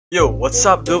Yo, what's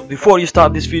up dude? Before you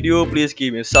start this video, please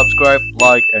give me a subscribe,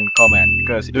 like, and comment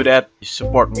because you do that, you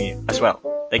support me as well.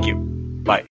 Thank you.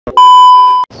 Bye.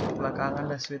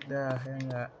 Belakangan dah sweet dah, ya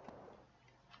enggak.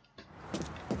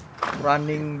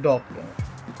 Running dog ya.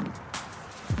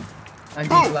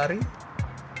 Anjing lari.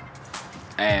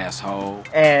 Asshole.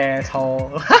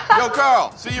 Yo,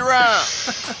 Carl, see you around.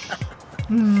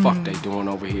 Fuck they doing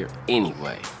over here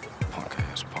anyway? Punk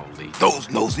ass police.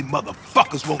 Those nosy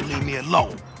motherfuckers won't leave me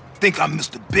alone. Think I'm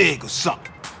Mr. Big or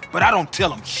something. But I don't tell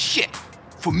them shit.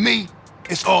 For me,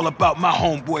 it's all about my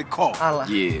homeboy Carl. Alah.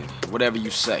 Yeah, whatever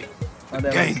you say. The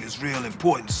game is real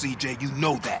important, CJ. You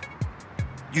know that.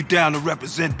 You down to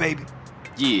represent, baby?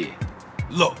 Yeah.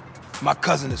 Look, my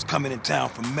cousin is coming in town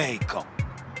from Mexico.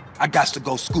 I got to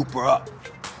go scoop her up.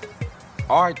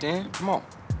 All right then, come on.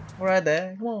 Alright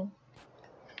deh, come on.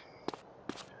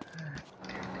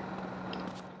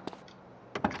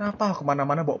 Kenapa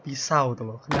kemana-mana bawa pisau tuh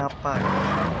loh? Kenapa?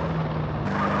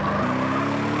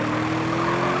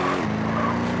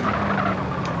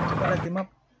 Coba lihat di map.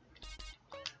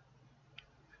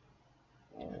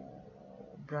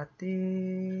 Berarti,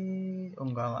 oh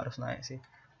enggak harus naik sih.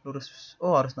 Lurus.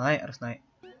 Oh harus naik.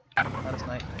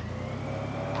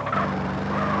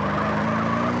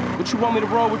 What you want me to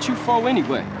roll with you for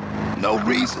anyway? No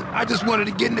reason. I just wanted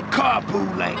to get in the carpool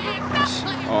lane.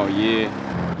 Oh yeah.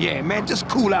 Yeah, man, just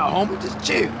cool out, homie. Just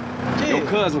chill. Your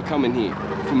cousin coming here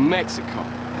from Mexico.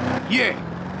 Yeah,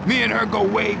 me and her go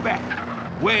way back.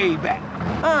 Way back.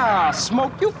 Ah,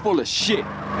 Smoke, you full of shit.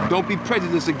 Don't be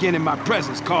prejudiced again in my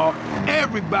presence, Carl.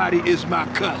 Everybody is my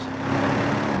cousin.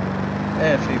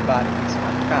 Everybody is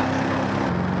my cousin.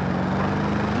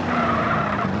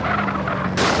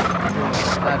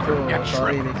 Aduh,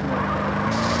 sorry Big Smoke.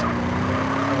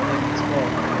 Big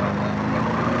Smoke.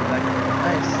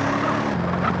 Nice.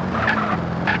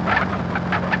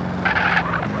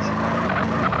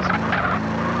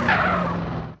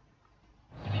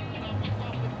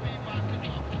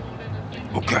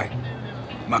 Okay,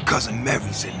 my cousin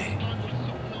Mary's in there.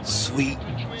 Sweet,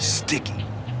 sticky,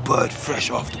 bud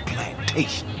fresh off the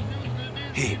plantation.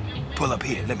 Here, pull up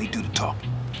here. Let me do the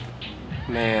talking.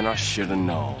 Man, I should have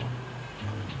known.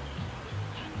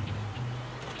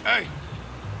 Hey,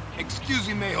 excuse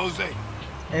me, Jose.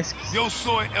 Yo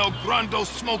soy el grando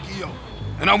smokio,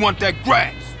 and I want that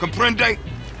grass. Comprende?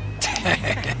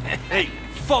 Hey,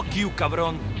 fuck you,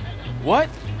 cabron. What?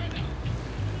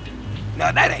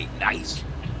 Now that ain't nice.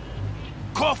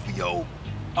 Coffee-o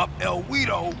up El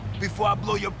Guido before I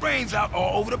blow your brains out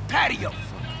all over the patio.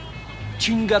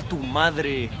 Chinga tu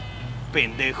madre,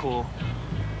 pendejo.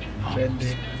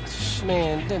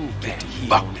 Man, let me get to here.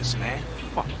 Fuck this, man.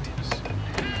 Fuck this.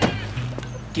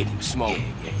 Get him, Smoke.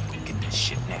 Yeah, you go get that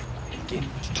shit now. Get him.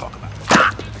 What you talking about?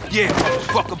 Yeah,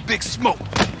 motherfucker, Big Smoke.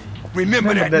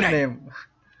 Remember that name.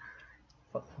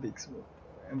 Fuck Big Smoke.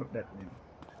 Remember that name.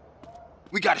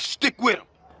 We gotta stick with him.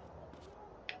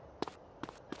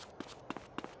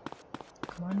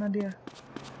 Kemana dia?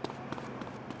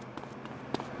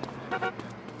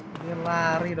 Dia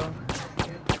lari dong.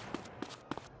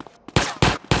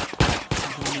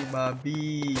 Ini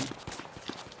babi.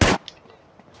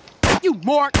 You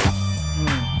mark.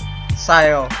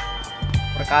 Sayo.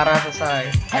 Perkara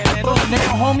selesai. Hey, now,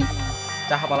 homie.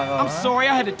 Cah kepala kau. I'm sorry,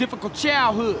 I had a difficult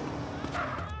childhood.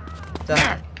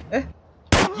 Cah.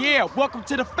 Yeah, welcome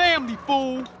to the family,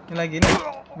 fool. Ini lagi nih.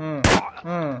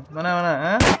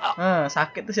 Mana?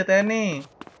 Sakit tuh si nih.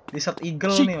 Desert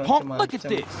Eagle nih Look at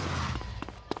this.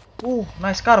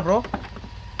 Nice car, bro.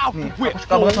 Nih, aku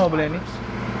suka banget sama mobil ini.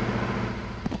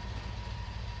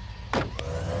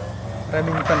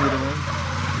 Remington gitu kan.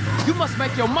 You must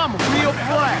make your mama real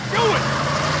proud. Do it.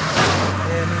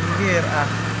 Minggir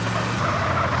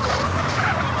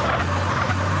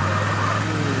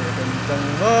kenceng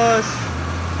bos.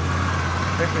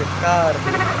 Favorite car.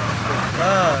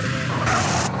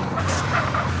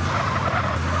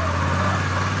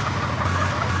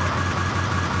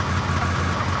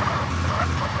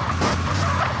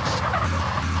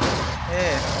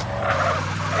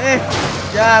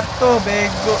 Jatuh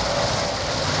bego.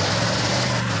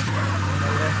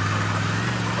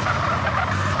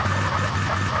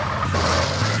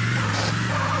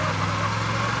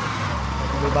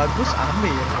 Mobil bagus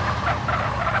ambil.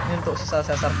 Ini untuk sesar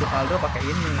Rivaldo pakai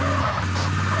ini.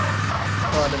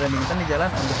 Kalau ada Remington di jalan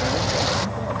ambil aja.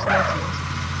 Nggak bisa lihat sini.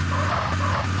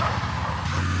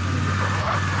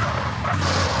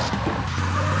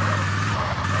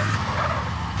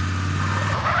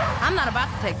 I'm not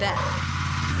about to take that.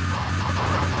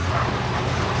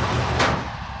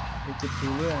 Dikit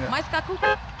dulu ya nggak? Mais kaku.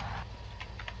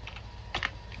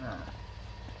 Nah.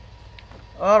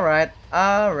 Alright.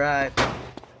 Alright.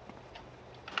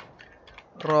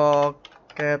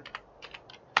 Roket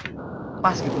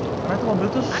pas gitu. Karena tuh mobil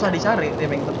tuh susah dicari, dia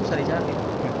bengkel susah dicari.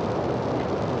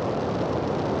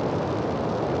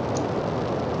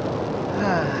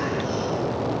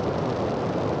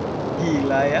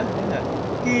 Gila ya,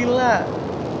 gila.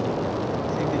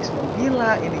 Si Big Smoke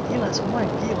gila, ini gila, semua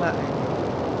gila.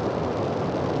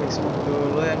 Big Smoke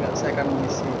dulu yang nggak saya akan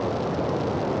misi.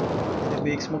 Si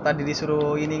Big Smoke tadi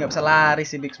disuruh ini nggak bisa lari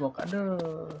si Big Smoke,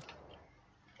 aduh.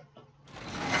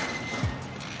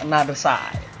 Another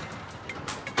side.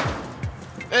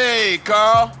 Hey,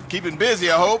 Carl. Keeping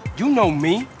busy, I hope. You know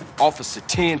me, Officer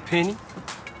Tenpenny.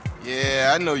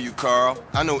 Yeah, I know you, Carl.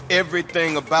 I know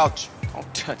everything about you. Don't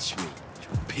touch me,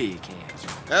 you pig hands.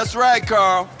 That's right,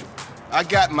 Carl. I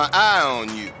got my eye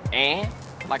on you. And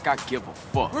like I give a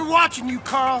fuck. We're watching you,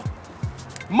 Carl.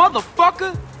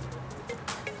 Motherfucker!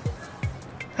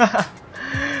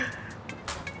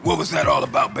 What was that all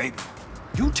about, baby?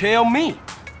 You tell me.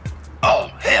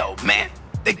 Oh, hell, man.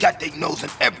 They got their nose in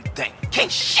everything.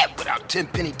 Can't shit without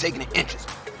Tenpenny taking an interest.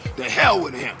 The hell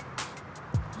with him.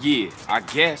 Yeah, I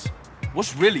guess.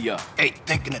 What's really up? Hey,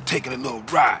 thinking of taking a little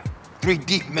ride. 3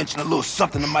 Deep mentioned a little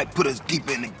something that might put us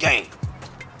deeper in the game.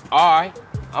 Alright,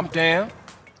 I'm down.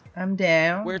 I'm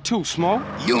down. Where to, Smoke?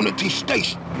 Unity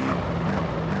Station.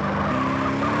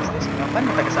 Kapan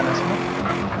kita kesana semua?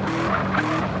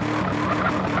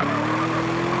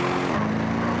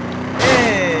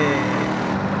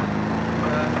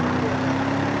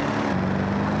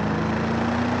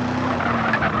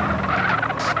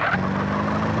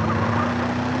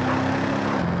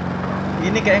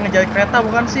 Ini kayak ngejar kereta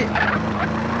bukan sih?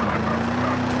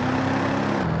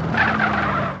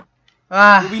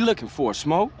 What we looking for,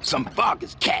 Smoke? Some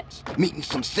boggers cats meeting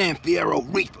some San Fierro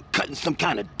reefer, cutting some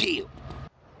kind of deal.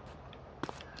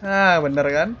 Bener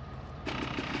kan?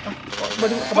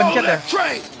 Kok kepencet ya?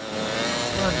 Train.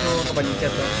 Waduh,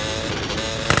 kepencet ya.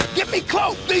 Get me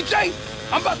close, CJ.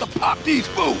 I'm about to pop these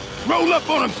fools. Roll up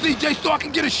on them, CJ, so I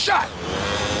can get a shot.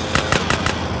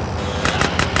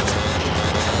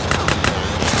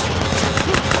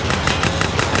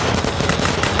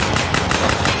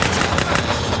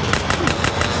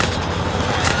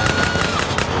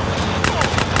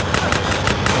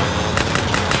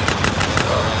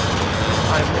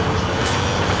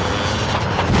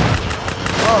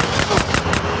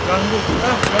 Ganggu.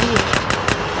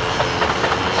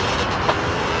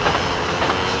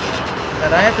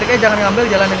 Caranya triknya jangan ngambil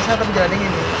jalan yang sana tapi jalan yang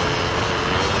ini.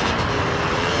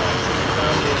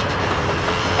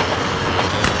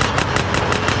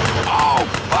 Oh,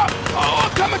 fuck! Oh,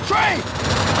 come a train!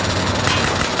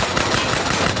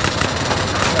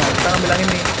 Nah, kita ngambil yang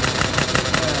ini.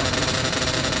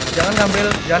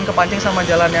 Jangan kepancing sama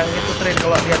jalan yang itu train.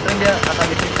 Kalau dia train dia akan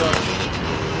dipikul.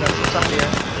 Nggak susah dia.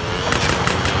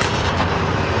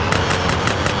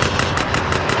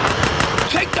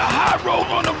 Take the high road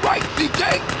on the right,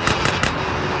 CJ!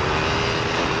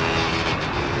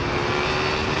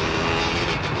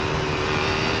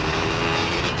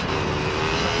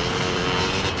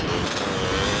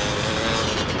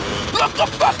 Look the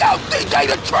fuck out, CJ,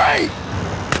 the train!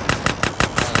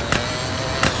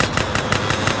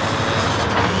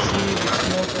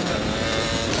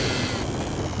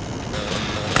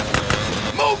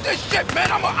 Move this shit,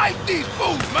 man! I'ma ice these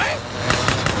fools, man!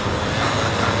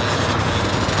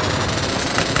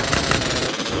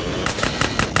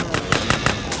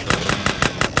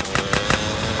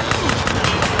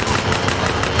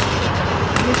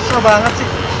 Susah banget sih.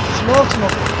 Smoke.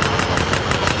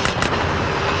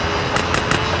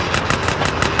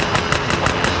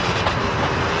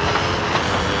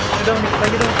 Ayo dong, dikit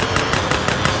lagi dong.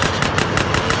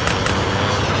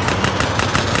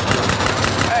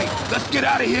 Hey, let's get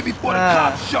out of here before the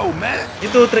cops show, man.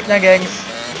 Itu triknya, gengs.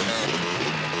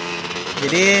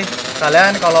 Jadi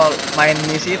kalian kalau main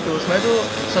misi itu sebenarnya tuh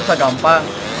susah gampang.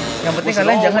 Yang penting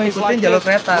kalian jangan ikutin jalur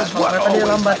kereta. Kalau kereta dia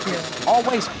lambat ya.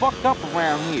 Always fucked up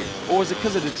around here, or is it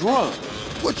because of the drugs?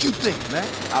 What you think, man?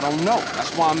 I don't know. That's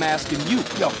why I'm asking you.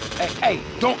 Yo, hey,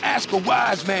 don't ask a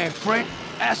wise man, friend.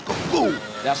 Ask a fool.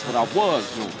 That's what I was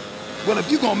doing. Well,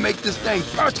 if you gonna make this thing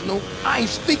personal, I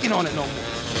ain't speaking on it no more.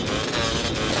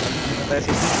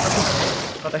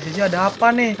 Kata Sisi ada apa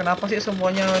nih? Kenapa sih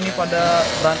semuanya ini pada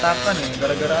berantakan nih?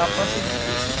 Gara-gara apa sih?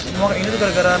 Semua kayak ini tuh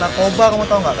gara-gara narkoba, kamu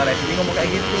tau nggak? Karena Sisi ngomong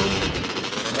kayak gitu.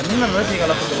 Bener sih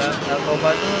kalau aku bilang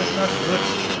narkoba tuh is not good.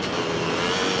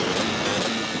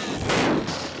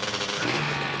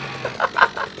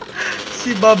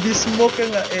 Si babi smoke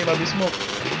ya nggak? Babi smoke.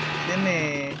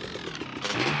 Sini.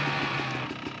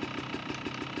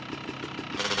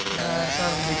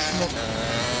 Dasar big smoke.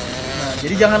 Nah,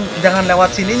 Jadi jangan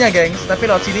lewat sininya, gengs, tapi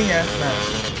lewat sininya. Nah,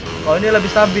 kalau ini lebih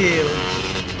stabil,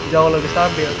 jauh lebih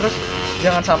stabil. Terus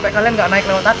jangan sampai kalian nggak naik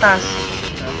lewat atas.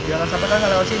 Nah, jangan sampai kalian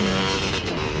nggak lewat sini.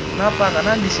 Kenapa?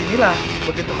 Karena di sinilah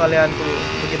begitu kalian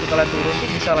turun tuh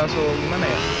bisa langsung gimana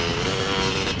ya?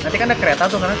 Nanti kan ada kereta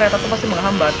tuh, karena kereta tuh pasti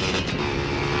menghambat.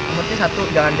 Nomornya satu,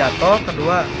 jangan jatuh.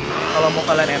 Kedua, kalau mau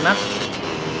kalian enak,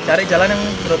 cari jalan yang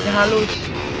roadnya halus.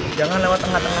 Jangan lewat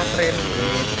tengah-tengah frame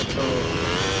gitu.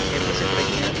 Itu sih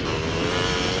triknya.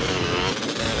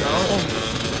 Jauh.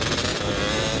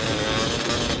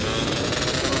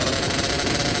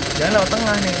 Jangan lewat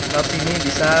tengah nih, lewat sini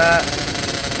bisa.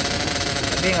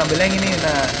 Tapi ngambil yang ini.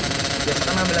 Nah,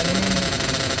 biasakan ngambil yang ini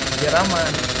biar aman.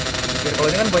 Biar kalau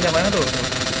ini kan banyak tuh.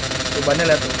 Tuh bannya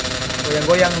lihat tuh.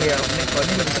 Goyang-goyang dia. Ini kalau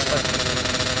ini lebih cepat.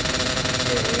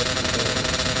 Gitu.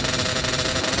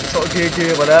 Sok GG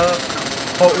padahal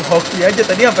hoki aja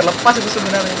tadi hampir lepas itu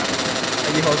sebenarnya.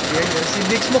 Lagi hoki aja. Si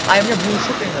Big Smoke ayamnya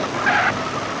busuk ya enggak?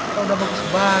 Kalau udah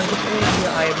bagus dia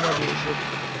ayamnya busuk.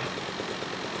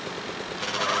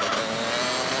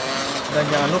 Dan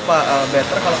jangan lupa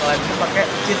better kalau kalian itu pakai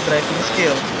cheat driving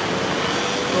skill.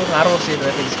 Itu ngaruh sih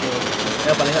driving skill.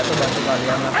 Ya paling nggak tuh bantu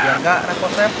kalian lah biar nggak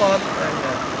repot-repot.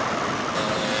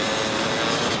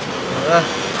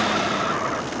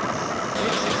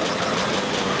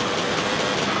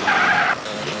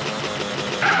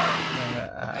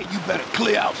 Hey, you better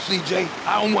clear out, CJ.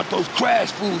 I don't want those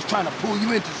crash fools trying to pull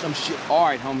you into some shit. All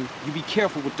right, homie. You be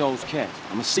careful with those cats.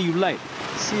 I'ma see you later.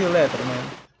 See you later, man.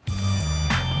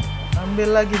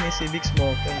 Ambil lagi nih si Big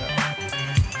Smoke ya enggak?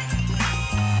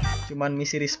 Cuman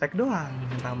misi respect doang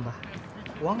tambah.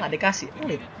 Uang nggak dikasih,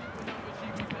 pelit.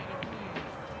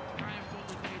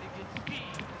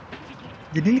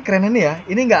 Jadi ini keren ini ya.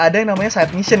 Ini nggak ada yang namanya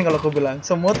side mission kalau aku bilang.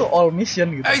 Semua tuh all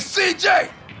mission gitu. Hey, CJ!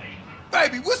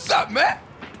 Baby, what's up, man?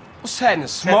 What's happening,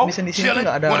 Side Smoke? mission di sini tuh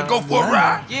nggak ada. Wanna go for a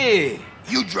ride? Yeah.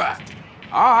 You drive.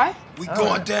 All right. We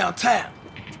going downtown.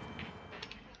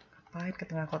 Pahit ke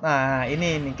tengah kota. Nah,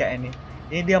 ini kayak ini.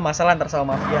 Ini dia masalah antar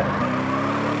sama mafia.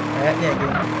 Kayaknya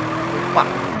gitu. Lupa.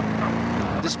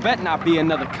 This better not be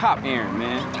another cop errand,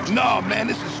 man. No,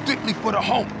 man, this is strictly for the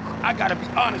home. I gotta be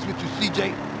honest with you,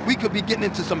 CJ. We could be getting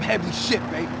into some heavy shit,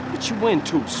 babe. What you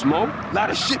into, Smoke?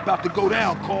 Lot of shit about to go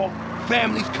down, Carl.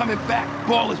 Families coming back,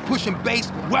 ballers pushing base,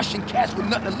 Russian cats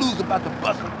with nothing to lose about to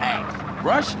bust some ass.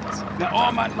 Russians? Now,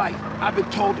 all my life, I've been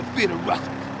told to fear the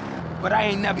Russians, but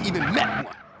I ain't never even met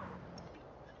one.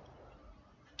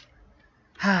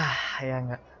 Ya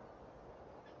enggak.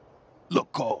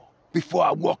 Look, Carl, before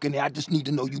I walk in there, I just need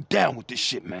to know you down with this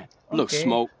shit, man. Look, Okay.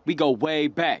 Smoke, we go way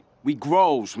back. We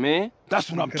grows, man. That's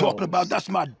what I'm talking about. That's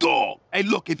my dog. Hey,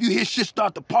 look, if you hear shit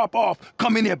start to pop off,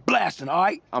 come in here blasting, all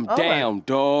right? I'm All right. down,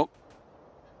 dog.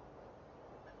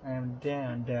 I'm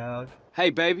down, dog. Hey,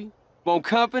 baby, want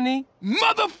company?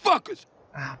 Motherfuckers!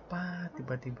 Apa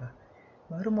tiba-tiba?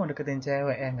 Baru mau deketin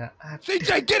cewek ya enggak?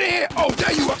 CJ, get in here! Oh,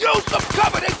 there you are! Use some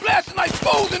cover! They blasting like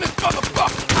fools in this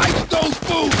motherfucker! Ice those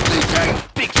fools, CJ!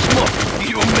 Big Smoke,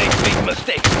 you don't make big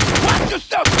mistakes! Watch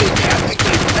yourself, CJ! I think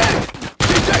they said it!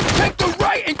 CJ, take the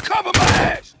right and cover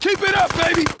my ass! Keep it up,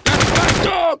 baby! That's my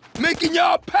dog! Making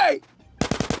y'all pay!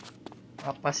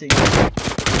 Apa sih gitu?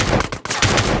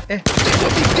 Stick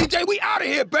with me, CJ! We out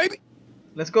of here, baby!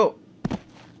 Let's go.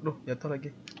 Duh, jatuh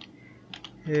lagi.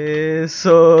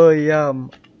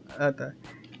 Hesoyam. Ada.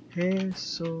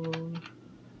 Heso.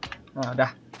 Nah,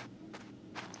 dah.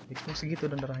 Itu segitu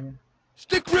dan darahnya.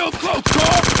 Stick real close,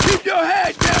 Carl! Keep your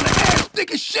head down the ass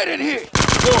sticking shit in here!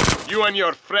 Look, you and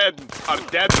your friend are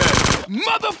dead men.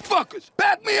 Motherfuckers!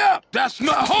 Back me up! That's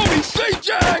my homie, CJ!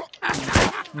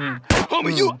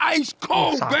 Homie, you ice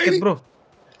cold, baby! Sakit, bro.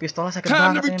 Pistolnya sakit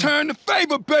Time to banget ini. return the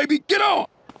favor, baby! Get on!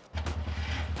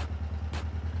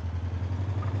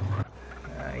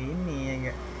 Nah, ini ya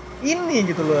enggak. Ini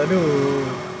gitu loh, aduh.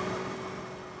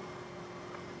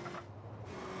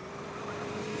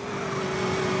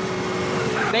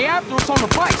 They after us on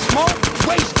the bike, Smoke.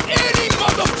 Waste any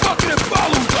motherfucker that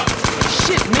follows us!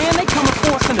 Shit, man, they coming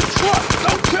for us in the truck.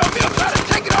 Don't tell me I'm trying to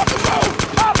take it off the road!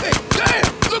 Pop it! Damn!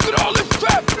 Look at all this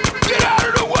traffic! Get out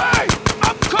of the way!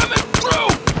 I'm coming through!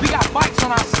 We got bikes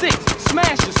on our six.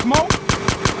 Smash it, Smoke.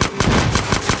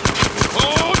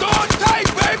 Hold on tight,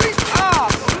 baby!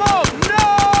 Ah, Smoke, no!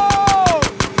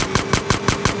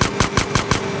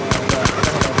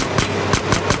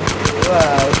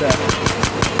 Wah, udah.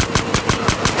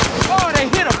 Oh,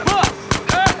 they hit a bus.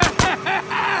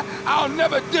 I'll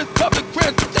never diss public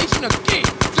transportation again!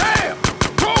 Damn!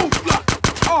 Roadblock!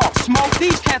 Oh, Smoke,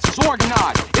 these cats is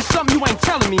organized. It's something you ain't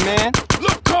telling me, man.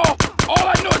 Look, Carl! All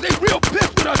I know is they real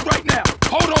pissed with us right now!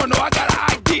 Hold on, though, I got an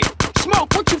idea!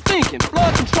 Smoke, what you thinking?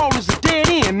 Flood control is a dead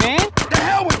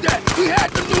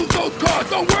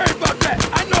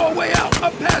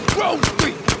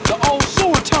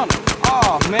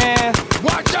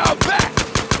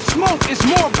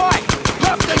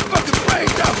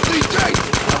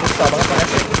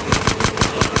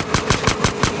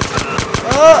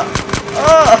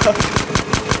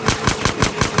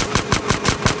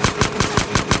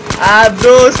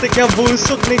Aduh, sticknya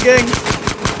busuk nih, geng.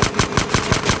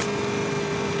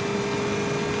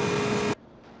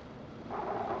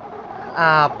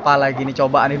 Apalagi nih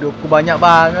cobaan hidupku banyak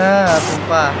banget,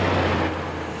 sumpah.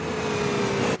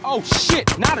 Oh shit,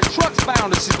 now the truck's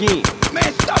found us again.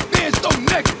 Man, stop being so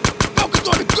negative. Focus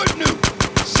on the good news.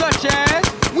 Such as?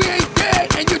 We ain't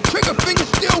dead and your trigger finger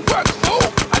still works, fool.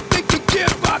 I think the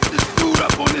gearbox is screwed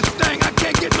up on this thing. I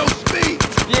can't get no speed.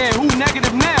 Yeah, who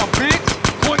negative now, bitch?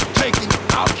 Point taken.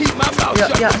 I'll keep my mouth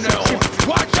shut from now on.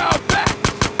 Watch our back.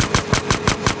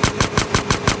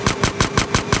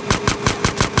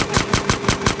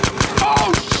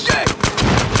 Oh shit!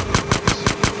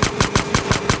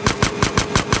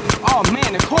 Oh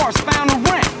man, the car's found a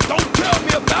ramp. Don't tell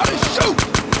me about it. Shoot!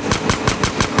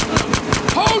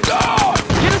 Hold on!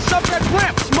 Get us up that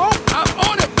ramp, Smoke. I'm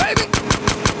on it, baby.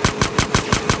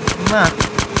 Nah.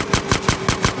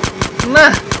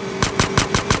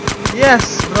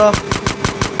 Yes, bro.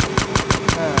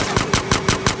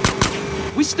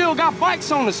 We still got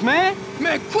bikes on us, man.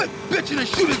 Man, quit bitching and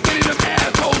shoot as many of them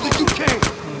assholes as you can.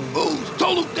 Ooh,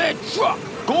 total dead truck.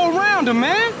 Go around him,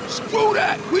 man. Screw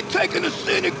that. We taking the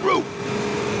scenic route.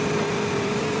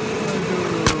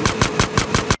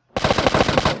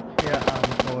 Ya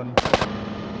ampun.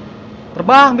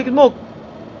 Terbang bikin muk.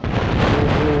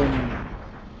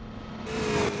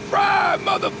 Fry,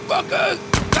 motherfuckers.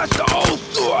 That's the old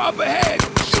sewer up ahead.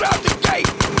 Shoot out the gate.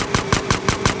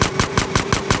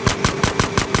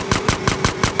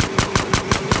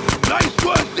 Nice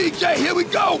one, DJ. Here we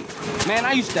go. Man,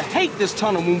 I used to hate this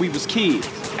tunnel when we was kids.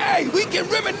 Hey, we can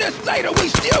reminisce later.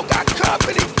 We still got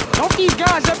company. Don't these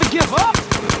guys ever give up?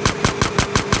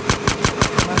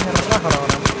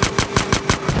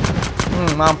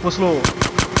 Mampus lu.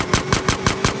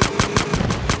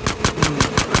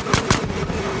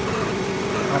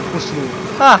 Mampus lu.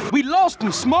 Hah. We lost him,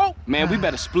 Smoke. Man, we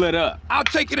better split up. I'll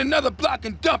take it another block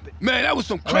and dump it. Man, that was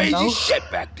some crazy shit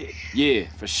back there. Yeah,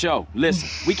 for sure. Listen,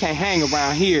 we can't hang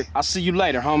around here. I'll see you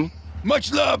later, homie. Much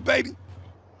love, baby.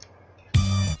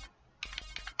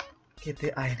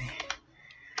 GTA ini.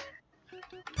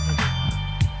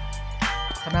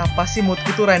 Kenapa sih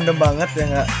moodku tuh random banget ya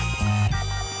nggak?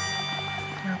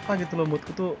 Kenapa gitu loh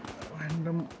moodku tuh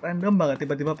random banget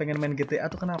tiba-tiba pengen main GTA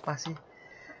tuh kenapa sih?